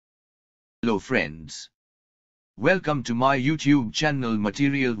Hello friends. Welcome to my YouTube channel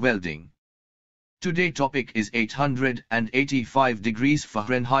Material Welding. Today topic is 885 degrees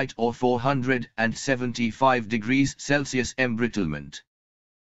Fahrenheit or 475 degrees Celsius embrittlement.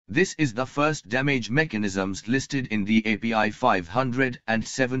 This is the first damage mechanisms listed in the API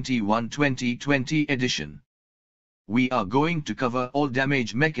 571 2020 edition. We are going to cover all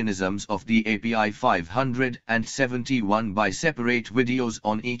damage mechanisms of the API 571 by separate videos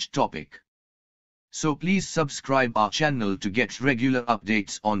on each topic. So please subscribe our channel to get regular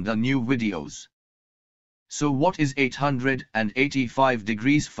updates on the new videos. So what is 885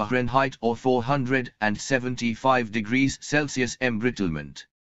 degrees Fahrenheit or 475 degrees Celsius embrittlement?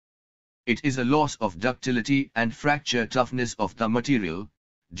 It is a loss of ductility and fracture toughness of the material,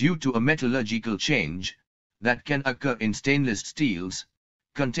 due to a metallurgical change, that can occur in stainless steels,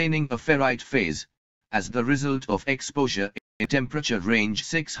 containing a ferrite phase, as the result of exposure in temperature range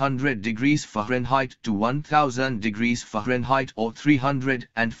 600 degrees Fahrenheit to 1000 degrees Fahrenheit or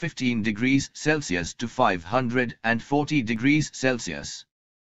 315 degrees Celsius to 540 degrees Celsius.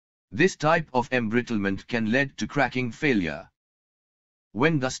 This type of embrittlement can lead to cracking failure.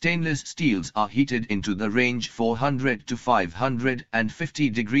 When the stainless steels are heated into the range 400 to 550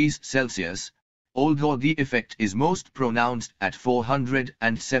 degrees Celsius, although the effect is most pronounced at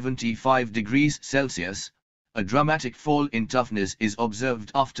 475 degrees Celsius, a dramatic fall in toughness is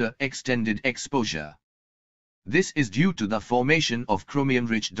observed after extended exposure. This is due to the formation of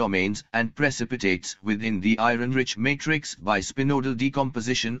chromium-rich domains and precipitates within the iron-rich matrix by spinodal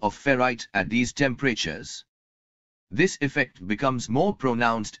decomposition of ferrite at these temperatures. This effect becomes more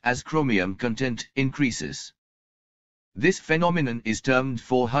pronounced as chromium content increases. This phenomenon is termed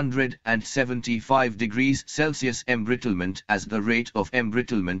 475 degrees Celsius embrittlement, as the rate of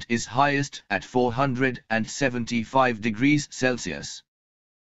embrittlement is highest at 475 degrees Celsius.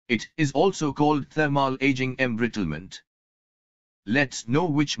 It is also called thermal aging embrittlement. Let's know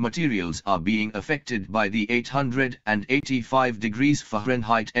which materials are being affected by the 885 degrees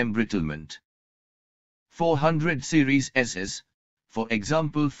Fahrenheit embrittlement. 400 series SS, for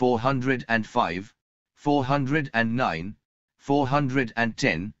example 405, 409,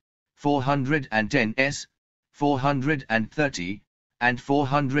 410, 410S, 430, and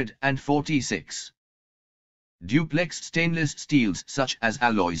 446. Duplex stainless steels such as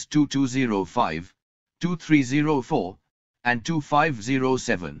alloys 2205, 2304, and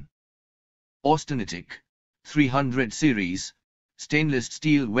 2507. Austenitic, 300 series, stainless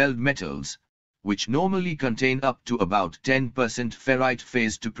steel weld metals, which normally contain up to about 10% ferrite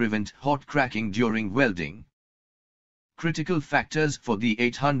phase to prevent hot cracking during welding. Critical factors for the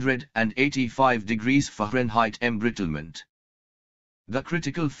 885 degrees Fahrenheit embrittlement. The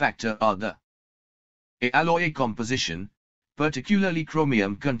critical factor are the alloy composition, particularly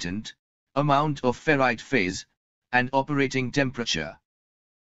chromium content, amount of ferrite phase, and operating temperature.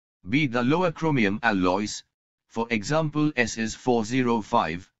 B. The lower chromium alloys, for example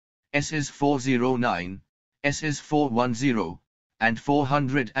SS405, SS409, SS410, and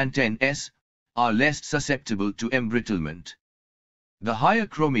 410S, are less susceptible to embrittlement. The higher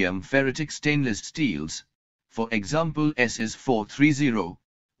chromium ferritic stainless steels, for example SS430,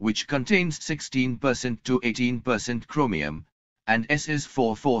 which contains 16% to 18% chromium, and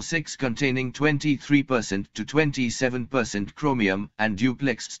SS446 containing 23% to 27% chromium, and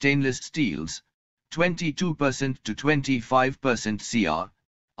duplex stainless steels, 22% to 25% Cr,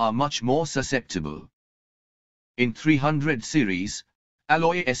 are much more susceptible. In 300 series,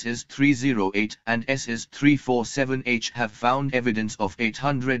 alloy SS308 and SS347H have found evidence of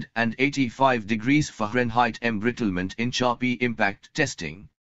 885 degrees Fahrenheit embrittlement in Charpy impact testing.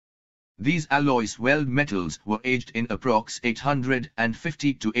 These alloys weld metals were aged in approx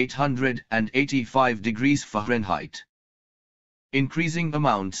 850 to 885 degrees Fahrenheit. Increasing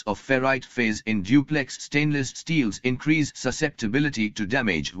amounts of ferrite phase in duplex stainless steels increase susceptibility to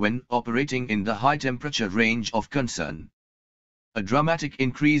damage when operating in the high temperature range of concern. A dramatic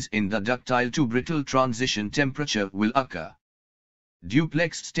increase in the ductile to brittle transition temperature will occur.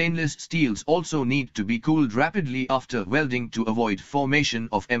 Duplex stainless steels also need to be cooled rapidly after welding to avoid formation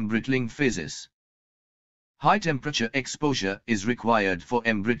of embrittling phases. High temperature exposure is required for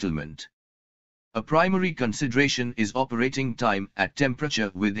embrittlement. A primary consideration is operating time at temperature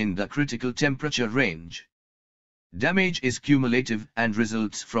within the critical temperature range. Damage is cumulative and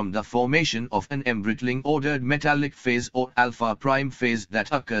results from the formation of an embrittling ordered metallic phase or alpha prime phase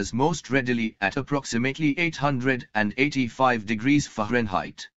that occurs most readily at approximately 885 degrees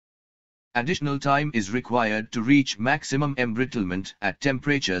Fahrenheit. Additional time is required to reach maximum embrittlement at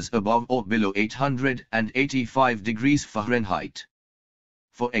temperatures above or below 885 degrees Fahrenheit.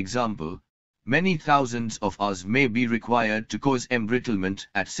 For example, Many thousands of hours may be required to cause embrittlement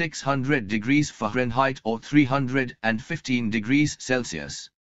at 600 degrees Fahrenheit or 315 degrees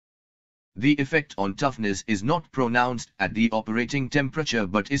Celsius. The effect on toughness is not pronounced at the operating temperature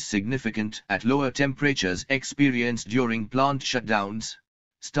but is significant at lower temperatures experienced during plant shutdowns,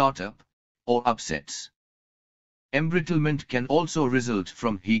 startup, or upsets. Embrittlement can also result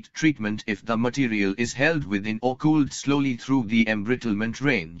from heat treatment if the material is held within or cooled slowly through the embrittlement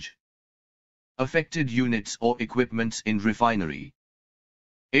range. Affected units or equipments in refinery.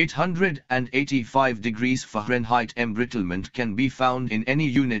 885 degrees Fahrenheit embrittlement can be found in any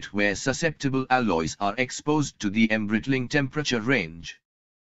unit where susceptible alloys are exposed to the embrittling temperature range.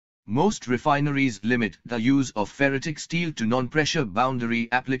 Most refineries limit the use of ferritic steel to non-pressure boundary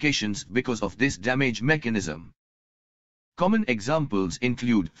applications because of this damage mechanism. Common examples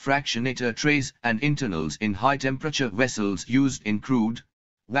include fractionator trays and internals in high-temperature vessels used in crude,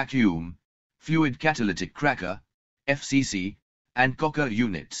 vacuum, fluid catalytic cracker, FCC, and coker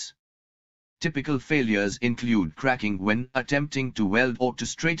units. Typical failures include cracking when attempting to weld or to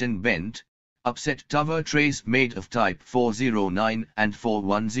straighten bent, upset tower trays made of type 409 and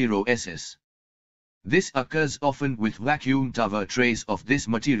 410SS. This occurs often with vacuum tower trays of this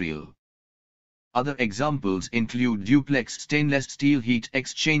material. Other examples include duplex stainless steel heat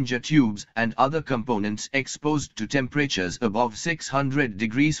exchanger tubes and other components exposed to temperatures above 600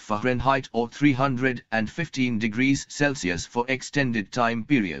 degrees Fahrenheit or 315 degrees Celsius for extended time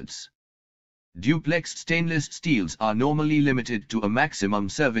periods. Duplex stainless steels are normally limited to a maximum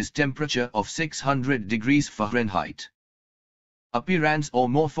service temperature of 600 degrees Fahrenheit. Appearance or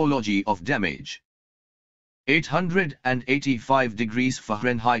morphology of damage. 885 degrees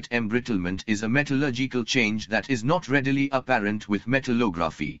Fahrenheit embrittlement is a metallurgical change that is not readily apparent with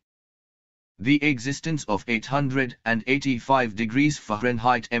metallography. The existence of 885 degrees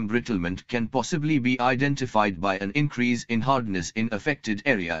Fahrenheit embrittlement can possibly be identified by an increase in hardness in affected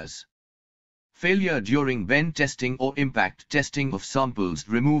areas. Failure during bend testing or impact testing of samples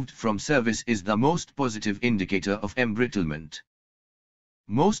removed from service is the most positive indicator of embrittlement.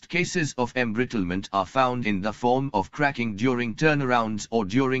 Most cases of embrittlement are found in the form of cracking during turnarounds or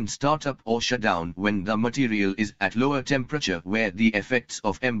during startup or shutdown when the material is at lower temperature where the effects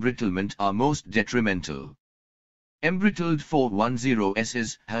of embrittlement are most detrimental. Embrittled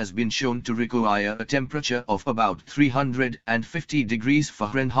 410SS has been shown to require a temperature of about 350 degrees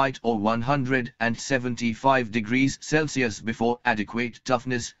Fahrenheit or 175 degrees Celsius before adequate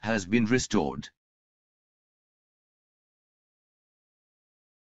toughness has been restored.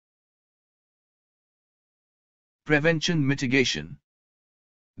 Prevention mitigation.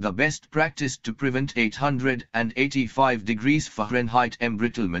 The best practice to prevent 885 degrees Fahrenheit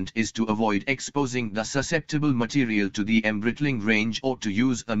embrittlement is to avoid exposing the susceptible material to the embrittling range or to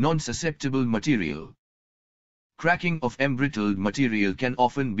use a non-susceptible material. Cracking of embrittled material can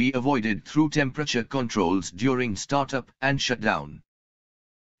often be avoided through temperature controls during startup and shutdown.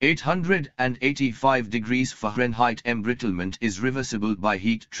 885 degrees Fahrenheit embrittlement is reversible by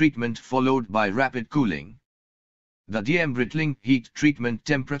heat treatment followed by rapid cooling. The de-embrittling heat treatment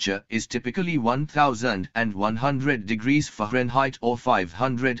temperature is typically 1100 degrees Fahrenheit or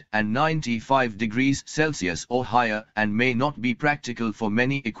 595 degrees Celsius or higher and may not be practical for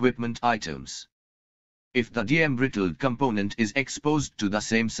many equipment items. If the de-embrittled component is exposed to the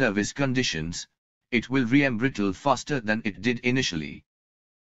same service conditions, it will re-embrittle faster than it did initially.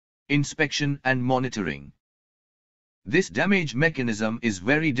 Inspection and monitoring. This damage mechanism is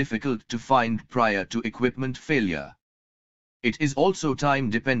very difficult to find prior to equipment failure. It is also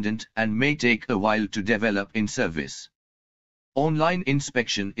time dependent and may take a while to develop in service. Online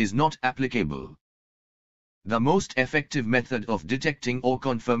inspection is not applicable. The most effective method of detecting or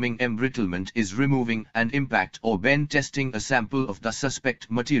confirming embrittlement is removing an impact or bend testing a sample of the suspect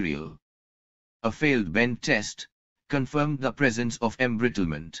material. A failed bend test confirmed the presence of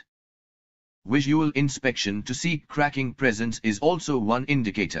embrittlement. Visual inspection to see cracking presence is also one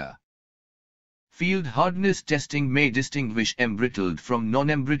indicator. Field hardness testing may distinguish embrittled from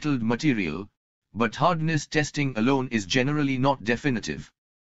non-embrittled material, but hardness testing alone is generally not definitive.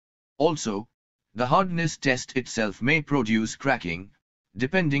 Also, the hardness test itself may produce cracking,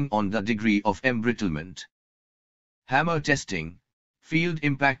 depending on the degree of embrittlement. Hammer testing, field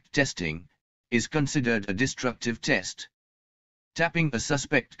impact testing, is considered a destructive test. Tapping a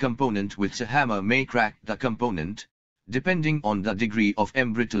suspect component with a hammer may crack the component, depending on the degree of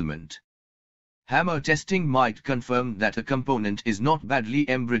embrittlement. Hammer testing might confirm that a component is not badly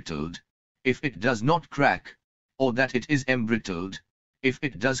embrittled, if it does not crack, or that it is embrittled, if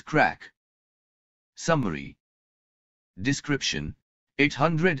it does crack. Summary. Description.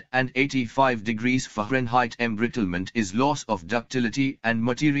 885 degrees Fahrenheit embrittlement is loss of ductility and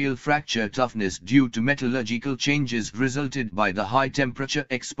material fracture toughness due to metallurgical changes resulted by the high temperature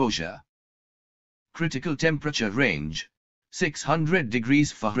exposure. Critical temperature range: 600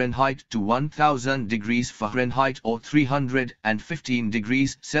 degrees Fahrenheit to 1000 degrees Fahrenheit or 315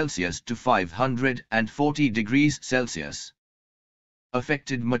 degrees Celsius to 540 degrees Celsius.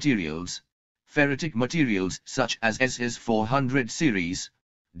 Affected materials: ferritic materials such as SS400 series,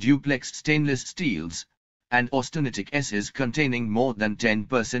 duplex stainless steels, and austenitic Ss containing more than 10%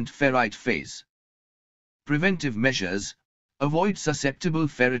 ferrite phase. Preventive measures: avoid susceptible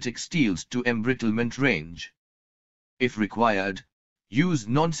ferritic steels to embrittlement range. If required, use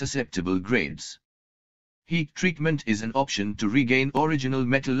non-susceptible grades. Heat treatment is an option to regain original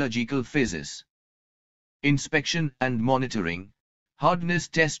metallurgical phases. Inspection and monitoring: hardness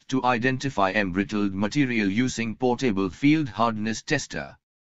test to identify embrittled material using portable field hardness tester.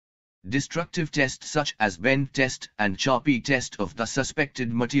 Destructive tests such as bend test and Charpy test of the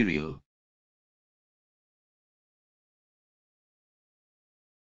suspected material.